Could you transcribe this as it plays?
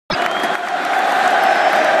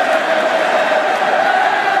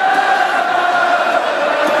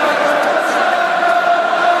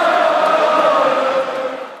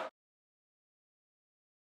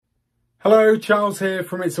Hello, Charles here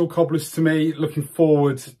from It's All Cobblers to Me. Looking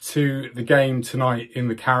forward to the game tonight in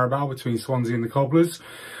the Carabao between Swansea and the Cobblers.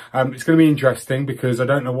 It's going to be interesting because I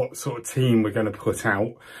don't know what sort of team we're going to put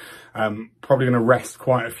out. Probably going to rest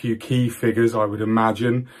quite a few key figures, I would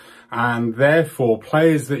imagine. And therefore,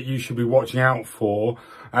 players that you should be watching out for.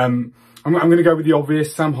 I'm going to go with the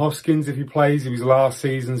obvious. Sam Hoskins, if he plays, he was last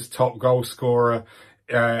season's top goal scorer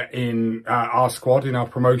in our squad in our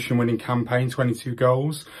promotion winning campaign, 22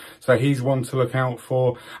 goals. So he's one to look out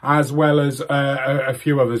for, as well as a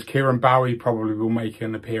few others. Kieran Bowie probably will make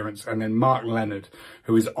an appearance, and then Mark Leonard,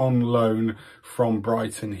 who is on loan from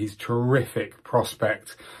Brighton. He's a terrific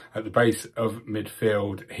prospect at the base of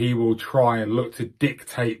midfield. He will try and look to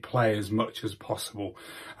dictate play as much as possible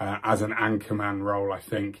as an anchorman role. I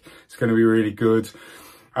think it's going to be really good.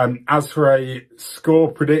 As for a score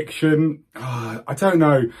prediction, I don't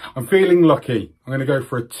know. I'm feeling lucky. I'm going to go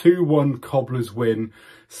for a 2-1 Cobblers win.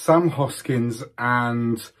 Sam Hoskins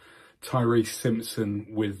and Tyrese Simpson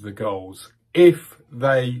with the goals. If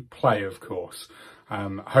they play, of course.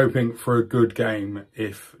 Hoping for a good game,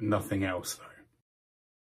 if nothing else,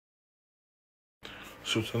 though.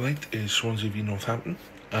 So tonight is Swansea v Northampton,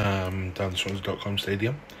 down at Swansea.com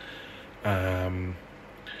Stadium.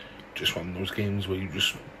 Just one of those games where you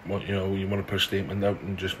just want, you want to put a statement out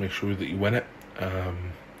and just make sure that you win it.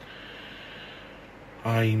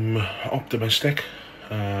 I'm optimistic,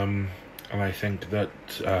 and I think that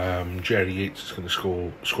Jerry Yates is going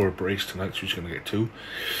to score a brace tonight, so he's going to get 2.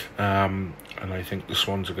 And I think the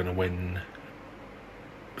Swans are going to win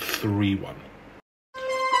 3-1.